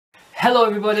Hello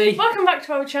everybody! Welcome back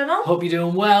to our channel. Hope you're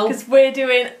doing well. Because we're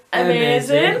doing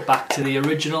amazing. Back to the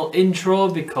original intro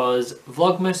because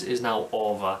Vlogmas is now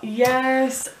over.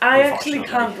 Yes, I actually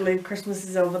can't believe Christmas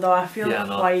is over though. I feel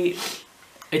quite...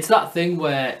 It's that thing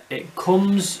where it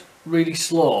comes really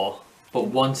slow, but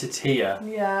once it's here,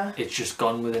 it's just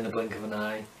gone within the blink of an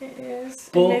eye. It is.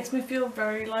 But, it makes me feel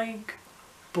very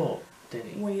But,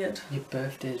 Dinny, weird. Your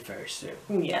birthday is very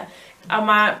soon. Yeah. And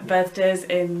my birthday's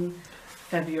in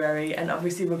February, and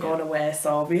obviously we're going away,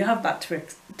 so we have that to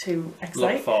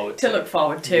look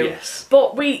forward to. Yes.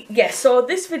 But so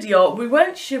this video, we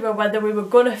weren't sure whether we were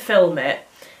going to film it,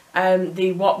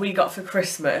 the what we got for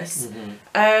Christmas,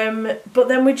 but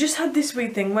then we just had this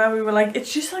weird thing where we were like,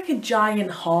 it's just like a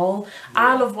giant haul.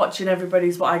 I love watching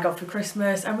everybody's what I got for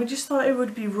Christmas, and we just thought it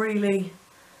would be really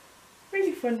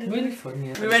fun, didn't we? Really fun,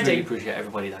 yeah. We really appreciate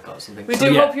everybody that got something. We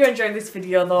do hope you enjoyed this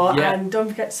video though, and don't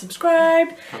forget to subscribe,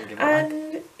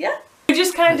 and we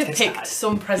just kind of picked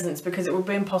some presents because it would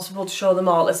be impossible to show them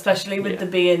all, especially with there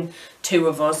being two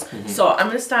of us. So I'm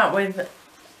going to start with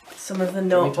some of the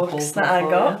notebooks that I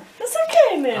got. That's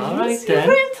okay, Min. Alright then.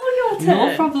 Wait until your turn.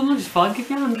 No problem, I'll just forgive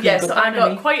you. Yes, so I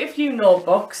got quite a few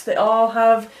notebooks. They all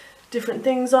have different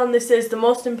things on. This is the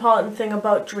most important thing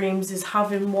about dreams is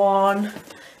having one.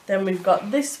 Then we've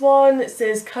got this one. It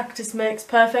says Cactus Makes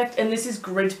Perfect, and this is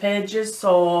grid pages,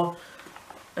 so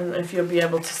I don't know if you'll be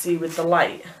able to see with the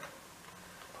light.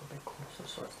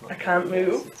 I can't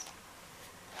move.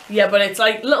 Yeah, but it's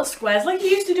like little squares like you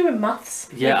used to do in maths.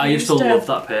 Yeah, like I used to love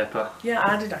that paper. Yeah,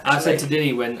 I did actually. I said to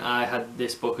Dinny when I had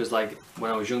this book as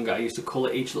when I was younger, I used to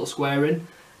colour each little square in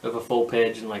of a full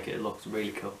page, and it looked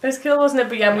really cool. It's cool, wasn't it?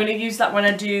 But yeah, I'm going to use that when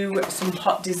I do some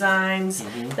hot designs.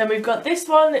 Then we've got this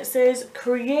one that says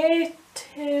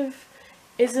creative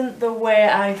isn't the way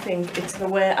I think, it's the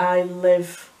way I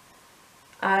live.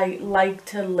 I like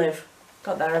to live.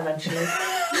 Got there eventually.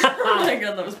 Oh my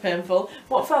god, that was painful.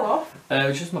 What fell off? It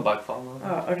was just my bag falling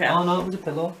off. Oh, okay. Oh no, it was a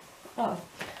pillow. Oh.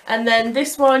 And then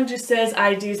this one just says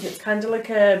ideas, and it's kind of like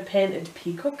a painted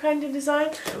peacock kind of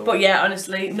design. Cool. But yeah,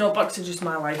 honestly, notebooks are just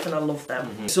my life and I love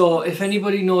them. So if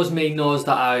anybody knows me, knows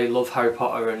that I love Harry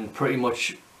Potter, and pretty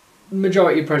much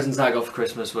majority of presents I got for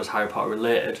Christmas was Harry Potter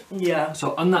related. Yeah.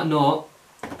 So on that note,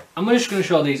 I'm just going to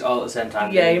show these all at the same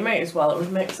time. Yeah, you might as well, it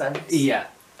would make sense. Yeah.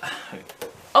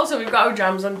 Also, we've got our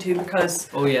jams on too because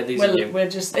we're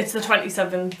just, it's the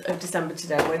 27th of December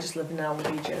today, we're just living our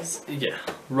wages. Yeah.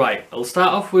 Right, I'll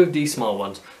start off with these small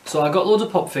ones. So I got loads of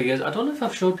pop figures. I don't know if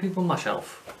I've showed people my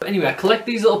shelf. But anyway, I collect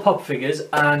these little pop figures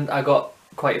and I got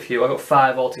quite a few. I got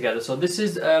 5 altogether. So this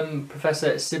is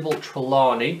Professor Sybil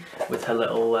Trelawney with her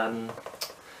little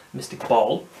mystic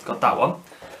ball. Got that one.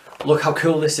 Look how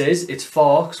cool this is. It's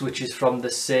Forks, which is from the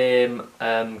same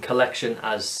collection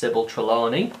as Sybil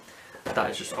Trelawney.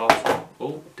 That is just awesome.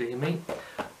 Oh, dear me.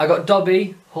 I got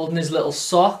Dobby holding his little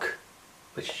sock,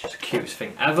 which is just the cutest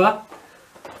thing ever.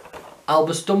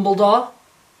 Albus Dumbledore.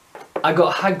 I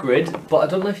got Hagrid, but I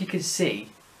don't know if you can see,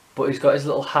 but he's got his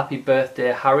little happy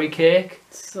birthday Harry cake.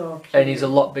 So cute. And he's a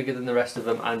lot bigger than the rest of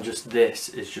them, and just this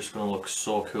is just going to look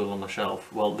so cool on my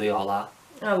shelf. Well, they all are.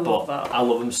 I love that. I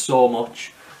love them so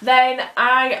much. Then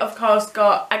I, of course,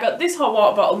 got this hot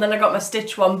water bottle, and then I got my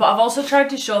Stitch one, but I've also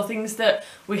tried to show things that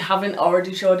we haven't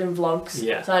already showed in vlogs.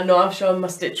 Yeah. So I know I've shown my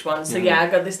Stitch one. So yeah, I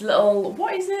got this little,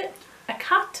 what is it? A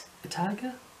cat? A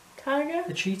tiger? Tiger?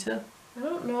 A cheetah? I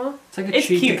don't know. It's like a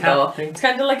cheetah cute, cat though. thing. It's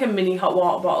kind of like a mini hot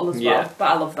water bottle as well,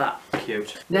 but I love that.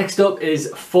 Cute. Next up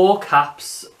is 4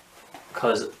 caps,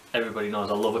 because everybody knows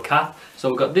I love a cap. So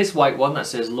we've got this white one that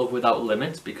says Love Without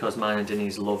Limits, because mine and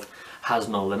Dinny's love has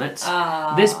no limits.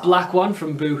 This black one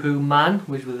from Boohoo Man,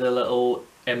 which with a little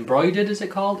embroidered, is it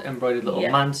called? Embroidered little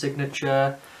man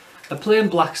signature. A plain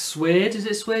black suede, is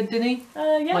it suede, Dinny?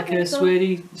 Yeah. Like a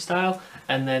suede style.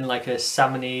 And then like a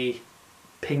salmony,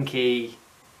 pinky,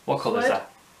 what colour is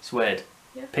that? Suede.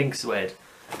 Yeah. Pink suede.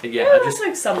 Yeah, that's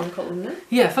like salmon colour, isn't it?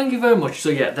 Yeah, thank you very much. So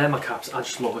yeah, they're my caps. I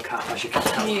just love a cap, as you can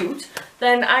tell. Cute.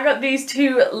 Then I got these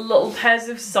 2 little pairs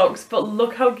of socks, but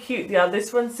look how cute they are.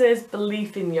 This one says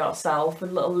Belief in Yourself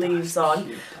with little leaves on.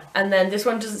 Cute. And then this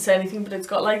one doesn't say anything, but it's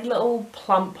got like little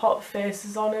plant pot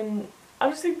faces on, and I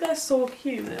just think they're so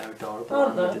cute. They're adorable,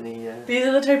 aren't they? These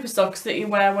are the type of socks that you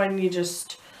wear when you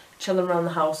just chilling around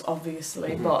the house,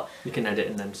 obviously, but... You can edit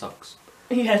in them socks.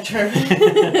 Yeah, true.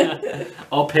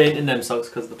 Or paint in them socks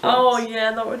because the plants. Oh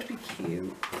yeah, that would be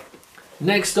cute.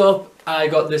 Next up, I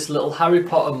got this little Harry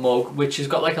Potter mug, which has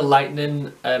got like a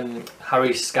lightning,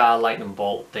 Harry Scar lightning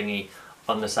bolt thingy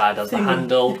on the side has the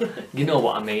handle, you know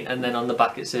what I mean, and then on the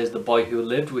back it says The Boy Who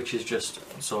Lived, which is just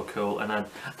so cool. And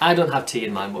I don't have tea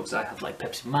in my mugs, I have like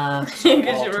Pepsi Max.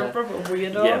 Because you're a proper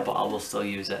weirdo. Yeah, but I will still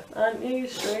use it. Aren't you,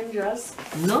 strangers?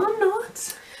 No, I'm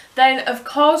not. Then of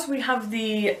course we have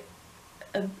the,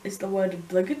 is the word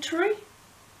obligatory?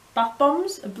 Bath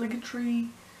bombs? Obligatory?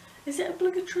 Is it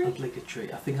obligatory?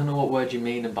 Obligatory. I think I know what word you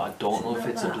mean, but I don't know if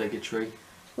it's obligatory.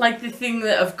 Like the thing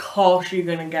that of course you're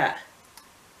gonna get.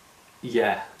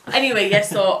 Yeah. Anyway, yeah,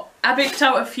 so I picked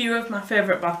out a few of my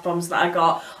favourite bath bombs that I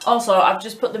got. Also, I've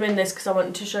just put them in this because I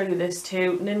wanted to show you this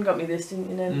too. Nin got me this, didn't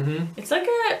you, Nin? It's like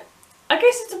a, I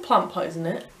guess it's a plant pot, isn't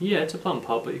it? Yeah, it's a plant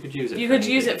pot, but you could use it. You could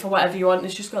use it for whatever you want.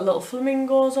 It's just got little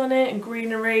flamingos on it and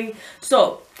greenery.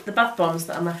 So, the bath bombs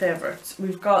that are my favourites.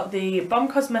 We've got the Bomb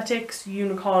Cosmetics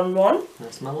Unicorn one. Can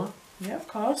I smell that? Yeah, of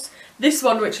course. This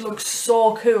one, which looks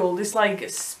so cool. This like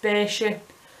spaceship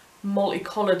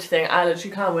multicoloured thing. I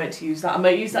literally can't wait to use that. I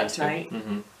might use that tonight.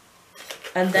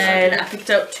 And then I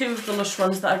picked up two of the Lush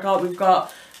ones that I got. We've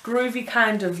got Groovy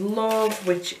Kind of Love,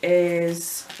 which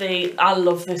is the, I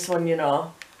love this one, you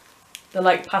know, the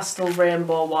like pastel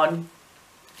rainbow one.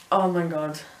 Oh my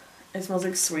god, it smells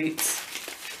like sweets.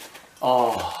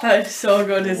 Oh, that is so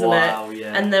good, isn't it? Wow,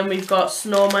 yeah. And then we've got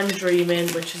Snowman Dreaming,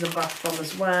 which is a bath bomb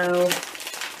as well.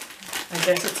 I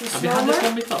guess it's a snowman. Have you had this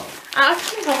one before? I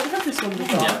actually haven't had this one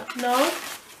before. Yeah. No.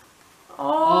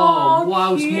 Oh,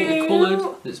 wow, it's cute.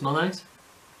 multicoloured. Does it smell nice?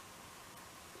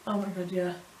 Oh my god,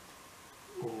 yeah.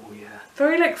 Oh yeah.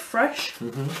 Very like fresh.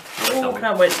 Oh,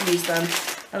 can't wait to use them.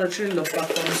 I literally love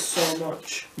bath bombs so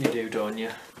much. You do, don't you?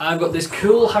 I've got this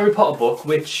cool Harry Potter book,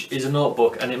 which is a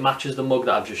notebook, and it matches the mug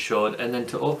that I've just showed. And then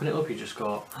to open it up, you just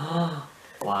go, oh,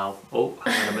 wow. Oh,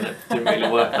 hang on a minute, didn't really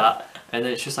work that. And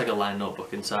then it's just like a lined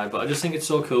notebook inside. But I just think it's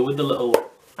so cool with the little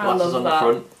glasses on the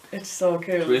front. It's so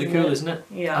cool. It's really cool, isn't it?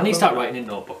 Yeah. I need to start writing in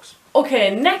notebooks.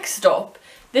 Okay, next up,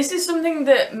 this is something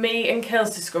that me and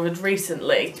Kales discovered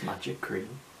recently. It's magic cream.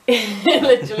 It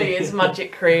literally is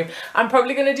magic cream. I'm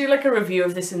probably going to do like a review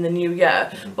of this in the new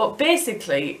year. But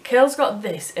basically, Kale's got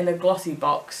this in a glossy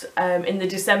box, in the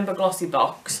December glossy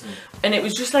box. And it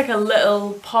was just like a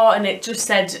little pot, and it just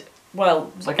said,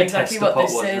 well, it's like exactly what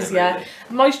this is, yeah.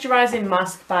 Moisturising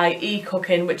mask by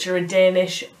E-Cooking, which are a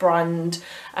Danish brand.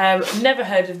 Never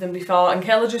heard of them before, and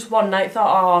Kayla just one night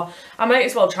thought, oh, I might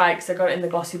as well try it because I got it in the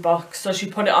glossy box. So she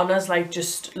put it on as like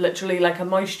just literally like a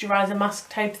moisturiser mask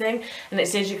type thing, and it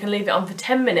says you can leave it on for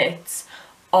 10 minutes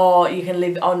or you can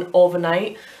leave it on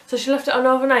overnight. So she left it on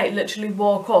overnight, literally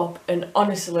woke up, and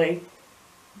honestly,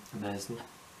 amazing.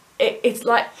 It's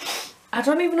like, I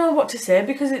don't even know what to say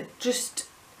because it just,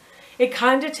 it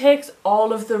kind of takes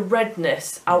all of the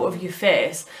redness out of your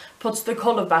face, puts the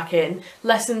colour back in,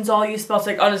 lessens all your spots.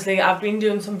 Like honestly, I've been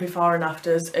doing some before and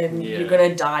afters, and you're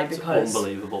gonna die because it's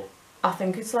unbelievable. I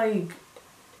think it's like,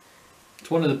 it's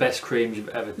one of the best creams you've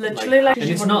ever literally like and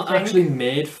it's not actually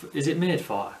made. Is it made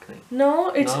for acne? No,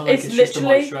 it's it's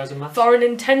literally for an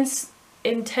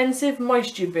intensive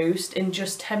moisture boost in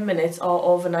just 10 minutes or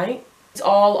overnight. It's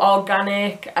all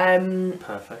organic.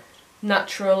 Perfect.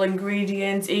 Natural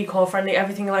ingredients, eco-friendly,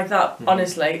 everything like that.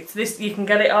 Honestly, this you can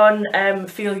get it on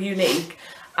Feel Unique,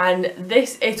 and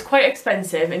this, it's quite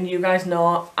expensive, and you guys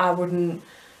know I wouldn't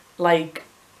like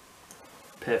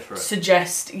pay for it.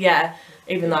 Suggest, yeah.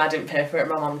 Even though I didn't pay for it,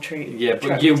 my mum treated. Yeah,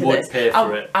 but you would pay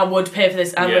for it. I would pay for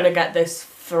this. I'm gonna get this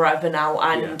forever now,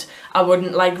 and I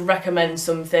wouldn't like recommend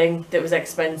something that was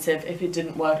expensive if it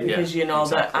didn't work, because you know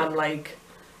that I'm like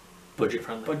budget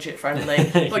friendly. Budget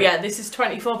friendly. But yeah, this is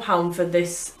 £24 for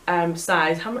this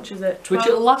size. How much is it? 12? Which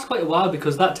it'll last quite a while,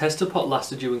 because that tester pot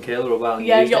lasted you and Kayla a while. And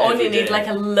yeah, you only need like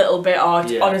a little bit.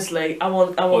 Honestly, I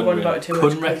won't go on about it too much.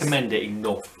 Couldn't recommend it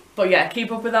enough. But yeah,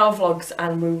 keep up with our vlogs,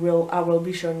 and I will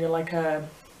be showing you like a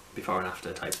before and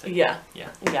after type thing. Yeah.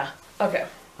 Okay.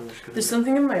 There's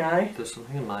something in my eye. There's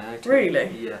something in my eye too.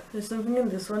 Really? Yeah. There's something in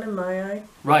this one in my eye.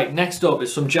 Right, next up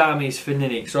is some jammies for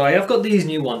Ninny. So I have got these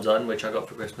new ones on, which I got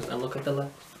for Christmas, and look at the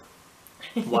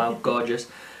left. Wow, gorgeous.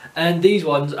 And these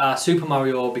ones are Super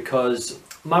Mario, because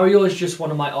Mario is just one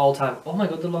of my all-time... Oh my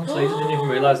god, the long sleeves, I didn't even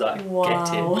realise that.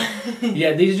 Wow. Get in.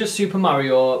 Yeah, these are just Super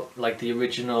Mario, like the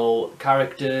original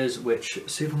characters, which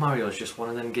Super Mario is just one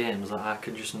of them games that I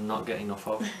could just not get enough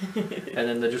of. And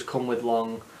then they just come with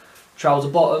long trouser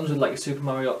bottoms with like a Super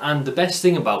Mario. And the best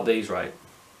thing about these, right,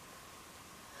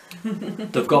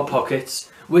 they've got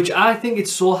pockets, Which I think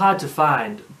it's so hard to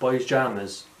find boys'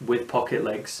 pyjamas with pocket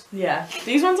legs. Yeah.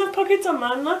 These ones have pockets on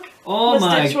mine, look. Oh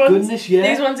my goodness, yeah.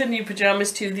 These ones are new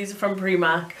pyjamas too. These are from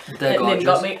Primark. They're gorgeous. Nick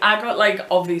got me. I got like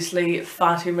obviously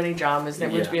far too many pyjamas and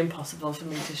it would be impossible for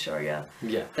me to show you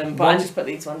them. But I just put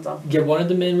these ones on. Yeah, one of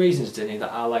the main reasons, Dinny,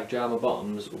 that I like pyjama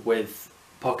bottoms with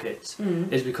pockets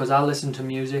is because I listen to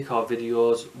music or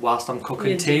videos whilst I'm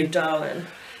cooking tea. You do, darling.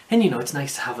 And you know, it's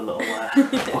nice to have a little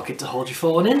pocket to hold your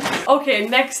phone in. Okay,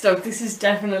 next up, this is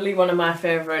definitely one of my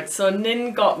favourites. So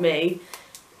Nin got me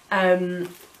a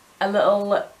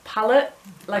little palette,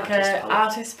 like an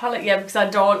artist palette. Yeah, because I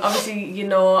don't, obviously, you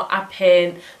know, I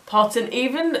paint pots, and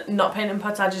even not painting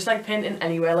pots, I just like painting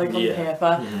anywhere, like on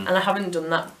paper. And I haven't done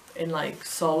that in like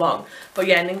so long. But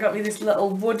yeah, Nin got me this little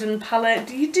wooden palette.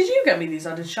 Did you get me these,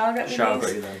 or did Shah get me Shah these?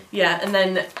 got you them. Yeah, and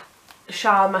then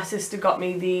Shah, my sister, got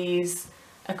me these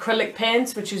acrylic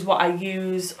paints, which is what I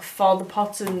use for the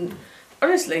pots, and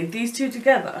honestly, these two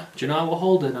together. Do you know how to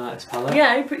hold an artist palette?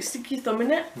 Yeah, you stick your thumb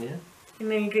in it. Yeah.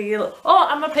 And then you get your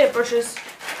and my paintbrushes.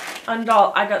 And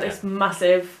I got this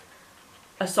massive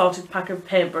assorted pack of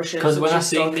paintbrushes. Because when I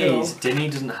see these, Dinny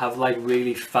doesn't have like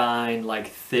really fine, like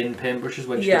thin paintbrushes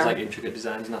when she does like intricate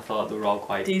designs, and I thought they were all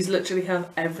quite... These literally have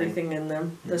everything in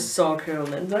them. They're so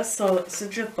cool, and that's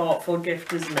such a thoughtful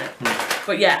gift, isn't it?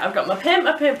 But yeah, I've got my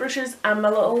paintbrushes and my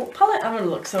little palette. I'm gonna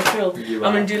look so cool. I'm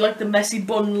gonna do like the messy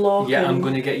bun look. Yeah, I'm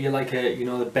gonna get you like a, you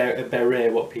know, a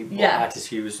beret, what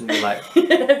artists use, and you like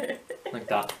like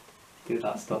that. Do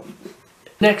that stuff.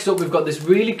 Next up, we've got this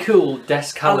really cool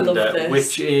desk calendar,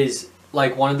 which is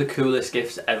like one of the coolest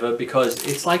gifts ever, because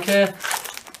it's like a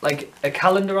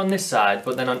calendar on this side,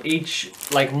 but then on each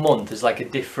like month is like a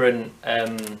different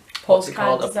what's it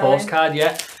called? A postcard,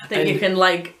 yeah. That you can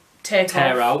like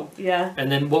tear out. Yeah.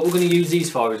 And then what we're going to use these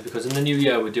for is because in the new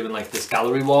year we're doing like this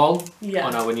gallery wall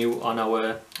on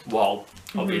our wall.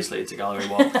 Obviously it's a gallery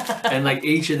wall. And like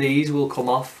each of these will come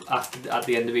off at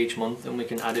the end of each month, and we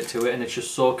can add it to it, and it's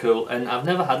just so cool. And I've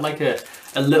never had like a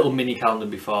little mini calendar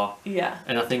before. Yeah.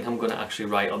 And I think I'm going to actually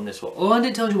write on this one. Oh, and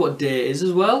it tells you what day it is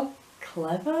as well.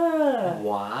 Clever.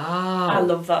 Wow. I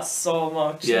love that so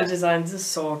much. Yeah. The designs are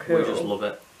so cool. We just love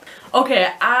it.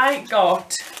 Okay, I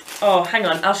got... Oh, hang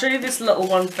on. I'll show you this little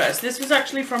one first. This was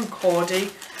actually from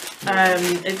Cody.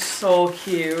 It's so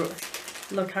cute.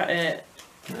 Look at it.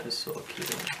 That is so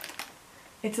cute.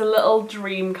 It's a little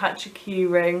dream catcher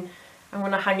keyring. I'm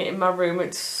going to hang it in my room.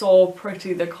 It's so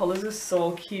pretty. The colours are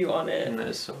so cute on it. And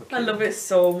it's so cute. I love it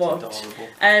so much. It's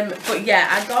adorable. But yeah,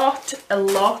 I got a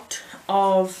lot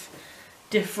of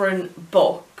different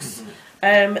books.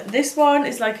 This one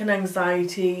is like an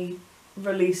anxiety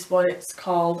release one. It's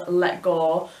called Let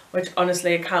Go, which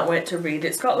honestly I can't wait to read.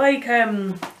 It's got like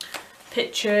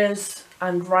pictures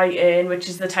and writing, which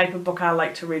is the type of book I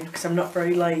like to read, because I'm not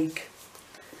very like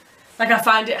I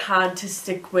find it hard to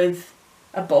stick with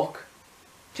a book.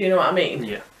 Do you know what I mean?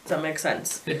 Yeah. Does that make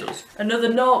sense? It does. Another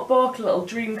notebook, a little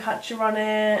dream catcher on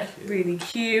it. Cute. Really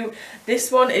cute.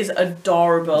 This one is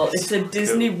adorable. It's a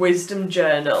Disney wisdom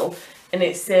journal, and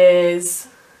it says,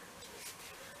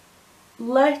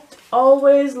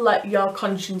 always let your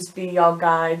conscience be your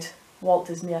guide. Walt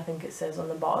Disney, I think it says on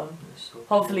the bottom. So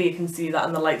hopefully you can see that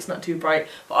and the light's not too bright.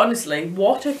 But honestly,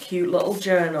 what a cute little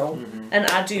journal. And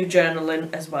I do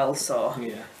journaling as well, so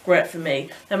great for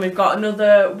me. Then we've got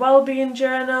another wellbeing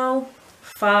journal.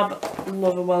 Fab,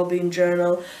 love a wellbeing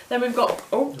journal. Then we've got,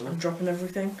 I'm dropping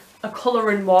everything. A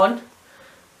colouring one,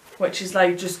 which is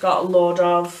like just got a load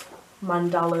of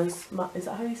mandalas. Is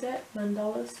that how you say it?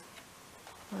 Mandalas?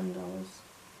 Mandalas.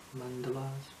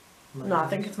 No, I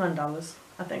think it's mandalas.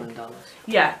 I think. Mandalas.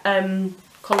 Yeah,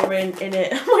 colouring in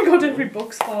it. Oh my god, every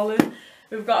book's falling.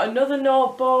 We've got another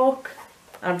notebook.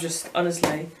 I'm just,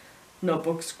 honestly,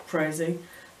 notebook's crazy.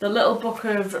 The little book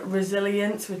of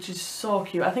resilience, which is so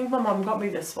cute. I think my mum got me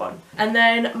this one. And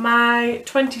then my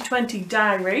 2020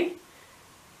 diary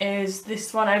is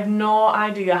this one. I have no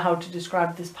idea how to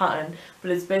describe this pattern,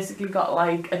 but it's basically got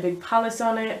like a big palace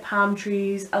on it, palm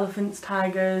trees, elephants,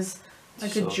 tigers,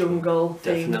 like so a jungle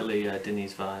thing. Definitely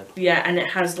Dinny's vibe. Yeah, and it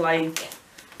has like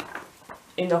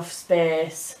enough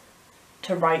space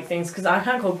to write things, because I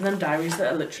can't open them diaries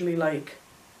that are literally like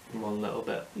one little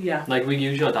bit. Yeah. Like we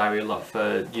use your diary a lot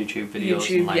for YouTube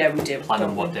videos. And, like, yeah, we do.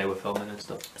 Planning what day we're filming and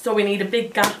stuff. So we need a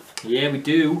big gap. Yeah, we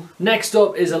do. Next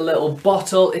up is a little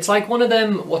bottle. It's like one of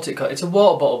them, what's it called? It's a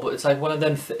water bottle, but it's like one of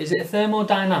them, is it a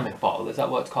thermodynamic bottle? Is that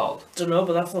what it's called? Don't know,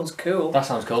 but that sounds cool. That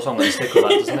sounds cool, so I'm going to stick with that,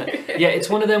 doesn't it? Yeah, it's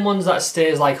one of them ones that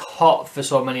stays like hot for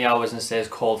so many hours and stays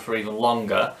cold for even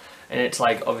longer. And it's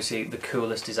like obviously the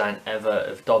coolest design ever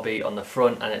of Dobby on the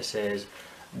front, and it says,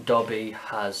 Dobby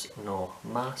has no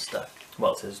master.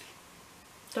 Well, it says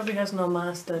Dobby has no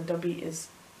master, Dobby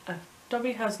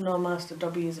has no master,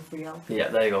 Dobby is a free elf. Yeah,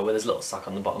 there you go, with his little sack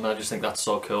on the bottom, and I just think that's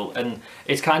so cool. And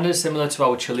it's kind of similar to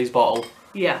our Chili's bottle.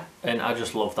 Yeah. And I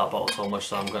just love that bottle so much,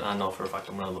 so I know for a fact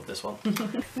I'm going to love this one.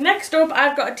 Next up,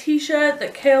 I've got a t-shirt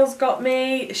that Kayle's got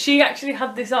me. She actually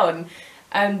had this on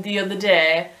the other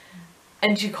day,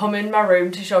 and she come in my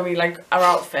room to show me like her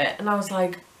outfit, and I was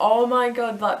like, oh my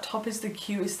god, that top is the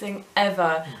cutest thing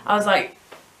ever. I was like,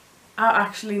 I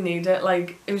actually need it.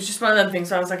 Like, it was just one of them things,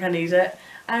 so I was like, I need it.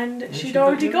 And she'd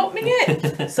already got me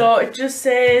it. So it just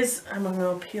says, I'm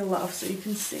going to peel that off so you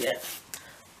can see it.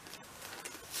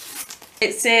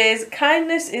 It says,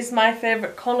 kindness is my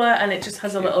favourite colour, and it just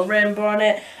has a little rainbow on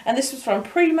it. And this was from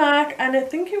Primark, and I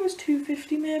think it was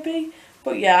 $2.50 maybe.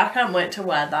 But yeah, I can't wait to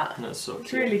wear that. That's so cute.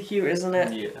 It's really cute, isn't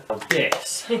it? Yeah.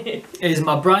 This is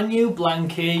my brand new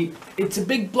blankie. It's a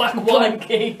big black one.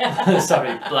 Blankie.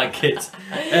 Sorry, blanket.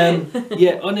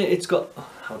 Yeah, on it it's got...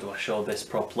 How do I show this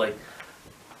properly?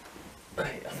 I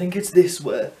think it's this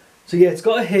way. So yeah, it's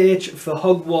got a H for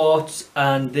Hogwarts,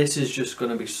 and this is just going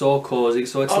to be so cosy.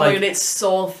 So it's like... Oh, it's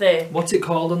so thick. What's it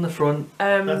called on the front?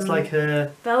 That's like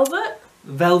a... Velvet?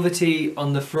 Velvety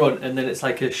on the front, and then it's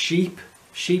like a sheep...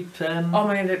 oh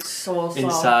my god, it's so soft.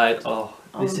 Inside. Oh,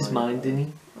 this is mine, god.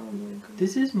 Dinny. Oh my god.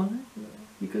 This is mine.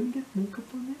 You're going to get makeup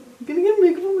on it. You're going to get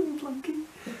makeup on your blankie.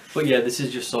 But yeah, this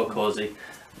is just so cosy.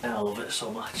 And I love it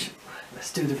so much.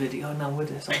 Let's do the video now with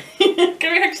this.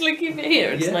 Can we actually keep it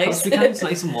here? It's nice. We can. It's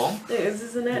nice and warm. It is,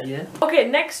 isn't it? Yeah. Okay,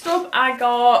 next up I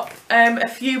got a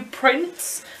few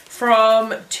prints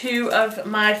from two of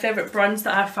my favourite brands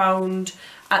that I found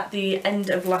at the end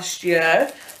of last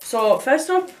year. So first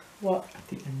up, what? At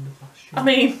the end of last year? I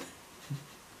mean,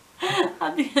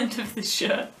 at the end of this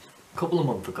year. A couple of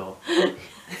months ago.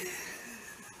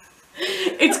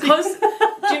 It's because,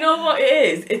 do you know what it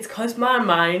is? It's because my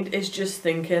mind is just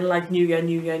thinking like new year,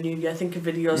 new year, new year. Think of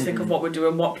videos, think of what we're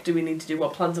doing, what do we need to do,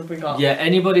 what plans have we got? Yeah,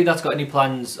 anybody that's got any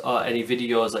plans or any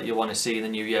videos that you want to see in the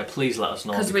new year, please let us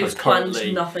know. Because we've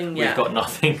planned nothing yet. We've got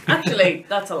nothing. Actually,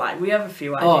 that's a lie. We have a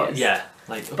few ideas. Oh, yeah,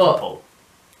 like a couple.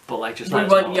 But like, just let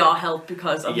us want know. your help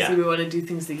because obviously we want to do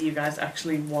things that you guys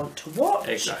actually want to watch.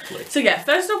 Exactly. So yeah,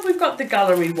 first up we've got the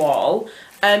gallery wall.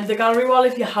 The gallery wall,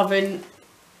 if you haven't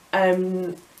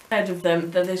heard of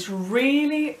them, they're this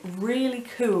really, really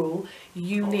cool,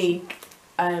 unique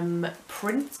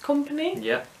prints company.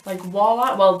 Yeah. Like wall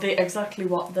art. Well, exactly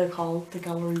what they're called, the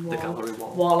gallery wall. The gallery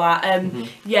wall. Wall art.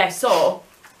 Yeah. So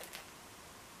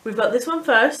we've got this one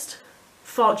first,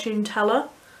 fortune teller,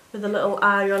 with a little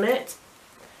eye on it.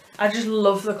 I just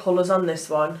love the colours on this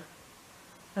one.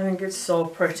 I think it's so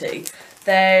pretty.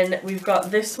 Then we've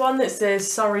got this one that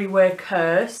says, sorry, we're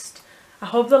cursed. I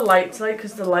hope the light's like,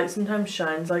 because the light sometimes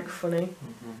shines like funny.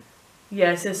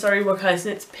 Yeah, it says, sorry, we're cursed,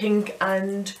 and it's pink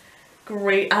and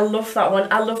grey. I love that one.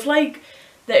 I love like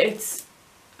that it's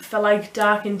for like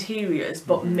dark interiors,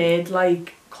 but made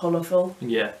like colourful.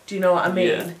 Yeah. Do you know what I mean?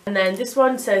 Yeah. And then this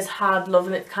one says hard love,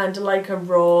 and it's kind of like a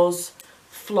rose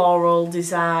floral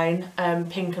design,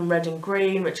 pink and red and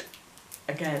green, which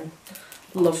again,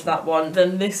 love that one.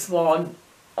 Then this one,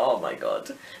 oh my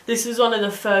god, this was one of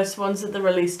the first ones that they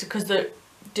released, because they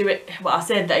do it, well, I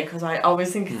said they because I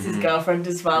always think it's his girlfriend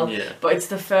as well, but it's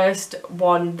the first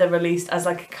one they released as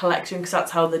like a collection, because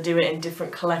that's how they do it in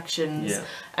different collections.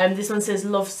 This one says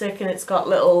lovesick, and it's got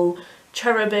little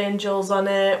cherub angels on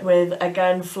it with,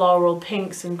 again, floral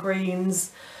pinks and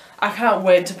greens. I can't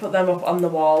wait to put them up on the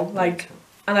wall, like,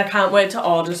 and I can't wait to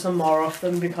order some more of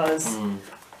them, because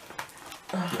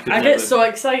I get so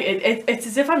excited. It's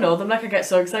as if I know them. Like, I get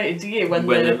so excited. Do you when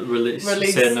they release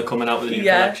saying they're coming out with a new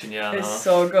collection? Yeah, it's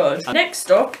so good.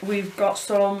 Next up, we've got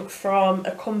some from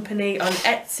a company on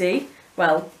Etsy.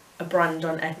 Well, a brand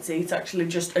on Etsy. It's actually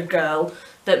just a girl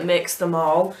that makes them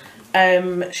all.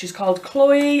 She's called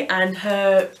Chloe, and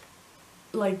her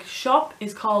shop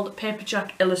is called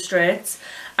Paperjack Illustrates,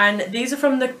 and these are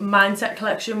from the Mindset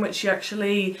collection, which she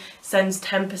actually sends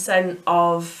 10%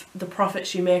 of the profit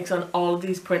she makes on all of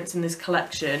these prints in this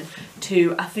collection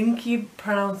to, I think you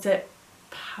pronounce it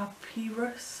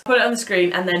Papyrus. Put it on the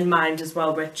screen, and then Mind as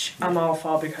well, which I'm all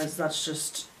for, because that's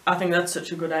just, I think that's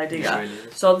such a good idea. Really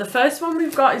is. So the first one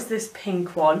we've got is this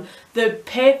pink one. The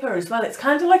paper as well, it's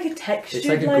kind of like a texture. It's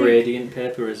like a gradient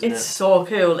paper, isn't it? It's so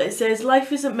cool. It says,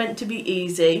 life isn't meant to be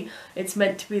easy, it's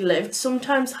meant to be lived.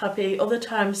 Sometimes happy, other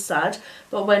times sad,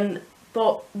 but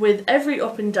with every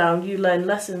up and down you learn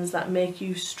lessons that make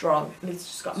you strong. And it's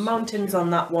just got mountains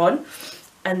on that one.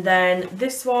 And then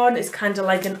this one is kind of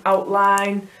like an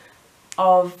outline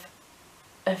of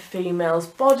a female's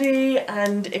body,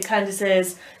 and it kind of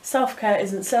says, self-care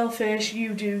isn't selfish,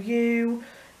 you do you,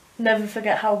 Never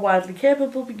forget how wildly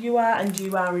capable you are and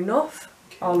you are enough.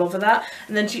 All over that.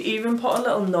 And then she even put a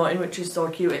little note in, which is so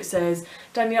cute. It says,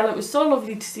 Danielle, it was so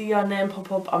lovely to see your name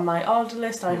pop up on my order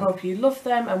list. I hope you love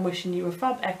them. I'm wishing you a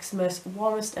fab Xmas.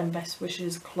 Warmest and best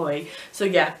wishes, Chloe. So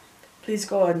yeah, please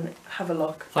go and have a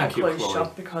look at Chloe's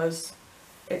shop because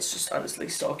it's just honestly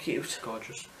so cute.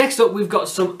 Gorgeous. Next up, we've got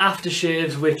some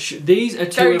aftershaves, which these are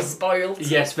two very spoiled.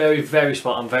 Yes, very, very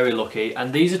spoiled. I'm very lucky.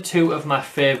 And these are two of my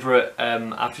favourite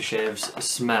aftershaves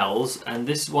smells. And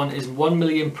this one is 1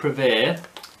 Million Privé,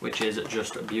 which is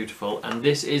just beautiful. And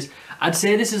this is, I'd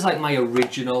say this is like my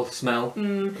original smell.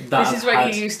 This is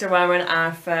what you used to wear when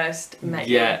I first met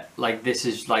you. Yeah, like this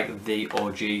is like the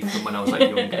OG from when I was like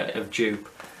younger of dupe.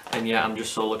 And yeah, I'm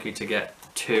just so lucky to get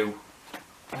two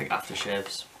like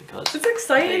aftershaves because it's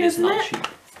exciting, isn't it? Cheap.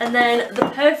 And then the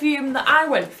perfume that I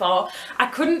went for, I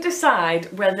couldn't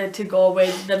decide whether to go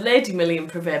with the Lady Million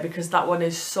Privé because that one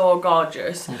is so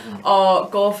gorgeous, or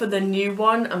go for the new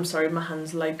one. I'm sorry, my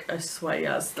hand's like a sweaty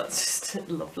as. That's just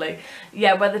lovely.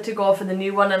 Yeah, whether to go for the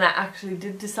new one, and I actually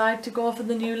did decide to go for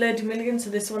the new Lady Million. So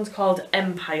this one's called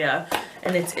Empire,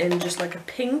 and it's in just like a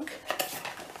pink.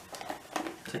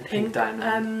 Pink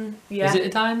diamond. Yeah. Is it a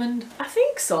diamond? I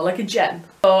think so, like a gem.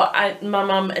 So my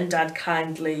mum and dad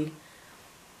kindly.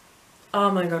 Oh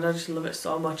my god, I just love it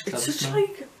so much. It's such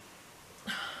like.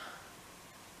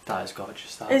 That is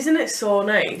gorgeous. That. Isn't it so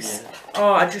nice? Yeah.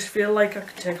 Oh, I just feel like I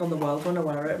could take on the world when I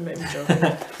wear it and make me joking.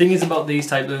 Thing is about these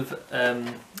type of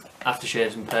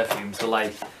aftershaves and perfumes, they're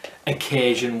like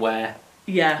occasion wear.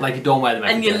 Yeah. Like you don't wear them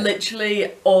every and you day.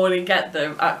 Literally only get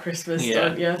them at Christmas,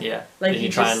 don't you? Yeah. Like and you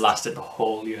try and last it the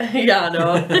whole year. Yeah, I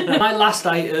know. My last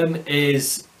item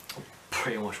is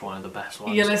pretty much one of the best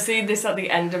ones. You're gonna see this at the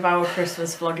end of our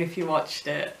Christmas vlog if you watched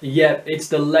it. Yeah, it's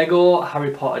the Lego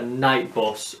Harry Potter Night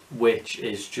Bus, which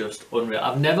is just unreal.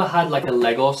 I've never had like a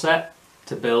Lego set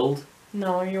to build.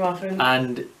 No, you haven't.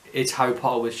 And it's Harry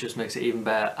Potter, which just makes it even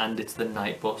better, and it's the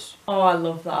Night Bus. Oh, I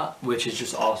love that. Which is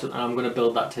just awesome, and I'm going to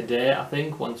build that today, I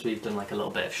think, once we've done like a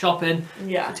little bit of shopping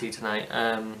for tea tonight.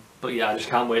 But yeah, I just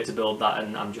can't wait to build that,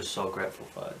 and I'm just so grateful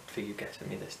for you getting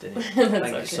me this, Dinny.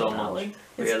 Thank you so much.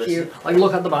 It's cute. Like,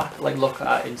 look at the back, like look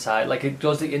at inside, like it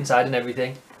does the inside and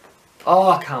everything.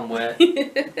 Oh, I can't wait.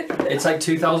 It's like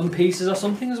 2,000 pieces or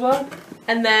something as well.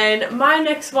 And then my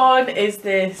next one is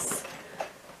this.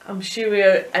 I'm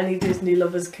sure any Disney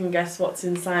lovers can guess what's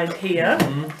inside here.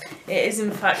 It is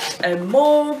in fact a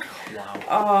mug. Wow.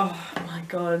 Oh my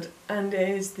god. And it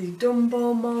is the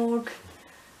Dumbo mug.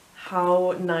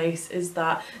 How nice is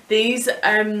that? These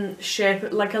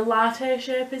shape like a latte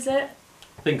shape, is it?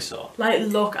 I think so. Like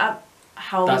look at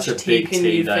how That's much a tea big can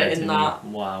tea you there, fit in that.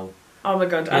 Wow. Oh my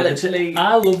god, Yeah,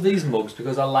 I love these mugs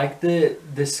because I like the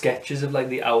sketches of like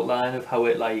the outline of how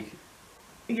it like.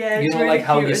 Yeah, you it's know, really like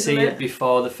how cute, you see isn't it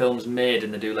before the film's made,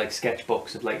 and they do like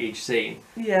sketchbooks of like each scene.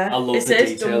 Yeah, I love it the says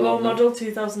detail Dumbo of them. model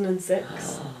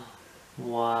 2006.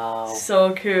 Wow.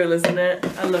 So cool, isn't it?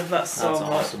 I love that so That's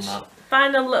much. awesome, that.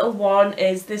 Final little one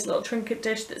is this little trinket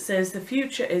dish that says the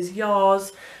future is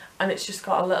yours, and it's just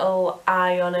got a little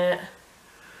eye on it.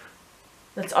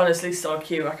 That's honestly so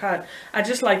cute. I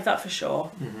just like that for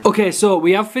sure. Okay, so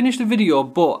we have finished the video,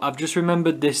 but I've just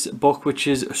remembered this book, which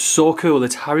is so cool.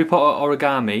 It's Harry Potter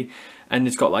origami, and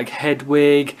it's got like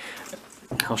Hedwig.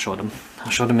 I'll show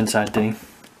them inside, Dinny.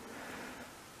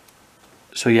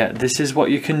 So yeah, this is what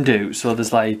you can do. So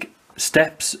there's like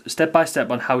step by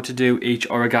step on how to do each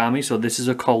origami. So this is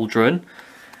a cauldron,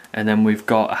 and then we've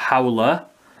got a howler,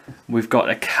 we've got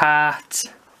a cat,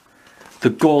 the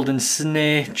golden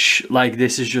snitch. Like,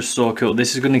 this is just so cool.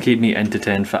 This is going to keep me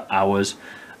entertained for hours.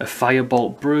 A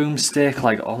firebolt broomstick.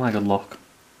 Like, oh my god, look.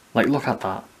 Like, look at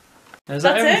that. Is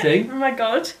that everything? It? Oh my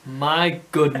god. My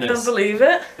goodness. I don't believe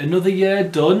it. Another year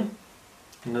done.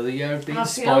 Another year of being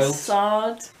spoiled. I feel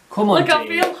sad. Come on, Like, I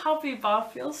feel happy, but I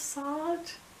feel sad.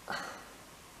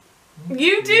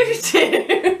 You do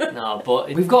too. No,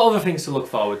 but we've got other things to look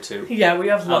forward to. Yeah, we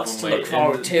have lots to look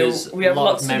forward to. We have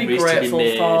lots to be grateful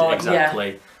for. Exactly.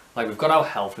 Yeah. Like, we've got our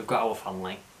health, we've got our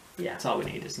family. Yeah. That's all we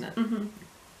need, isn't it?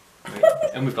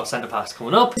 And we've got Centre Parks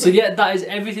coming up. So yeah, that is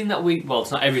everything that well,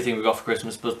 it's not everything we got for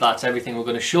Christmas, but that's everything we're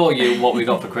going to show you what we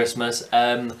got for Christmas.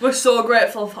 We're so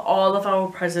grateful for all of our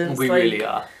presents. We really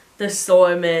are. They're so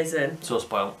amazing. So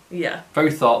spoiled. Yeah.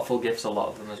 Very thoughtful gifts, a lot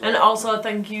of them as well. And also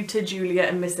thank you to Julia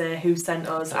and Miss A who sent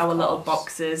us our little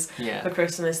boxes for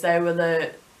Christmas. They were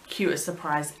the cutest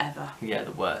surprise ever. Yeah,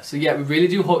 they were. So yeah, we really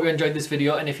do hope you enjoyed this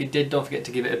video, and if you did, don't forget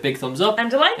to give it a big thumbs up.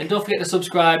 And a like. And don't forget to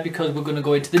subscribe, because we're going to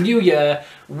go into the new year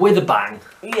with a bang.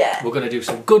 Yeah. We're going to do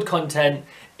some good content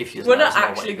if you We're not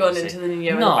actually going into the new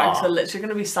year in no. the bag, so literally going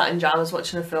to be sat in jammers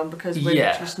watching a film because we're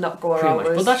just not going pretty out.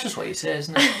 much. But that's just what you say,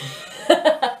 isn't it?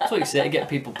 That's what you say to get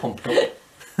people pumped up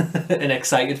and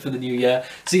excited for the new year.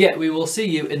 So yeah, we will see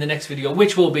you in the next video,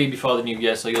 which will be before the new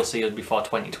year, so you'll see us before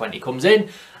 2020 comes in.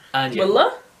 And yeah. Will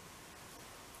there?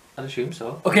 I'd assume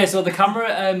so. Okay, so the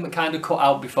camera kind of cut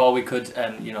out before we could,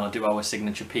 you know, do our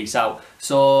signature peace out.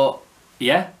 So,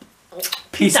 yeah.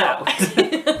 Peace out.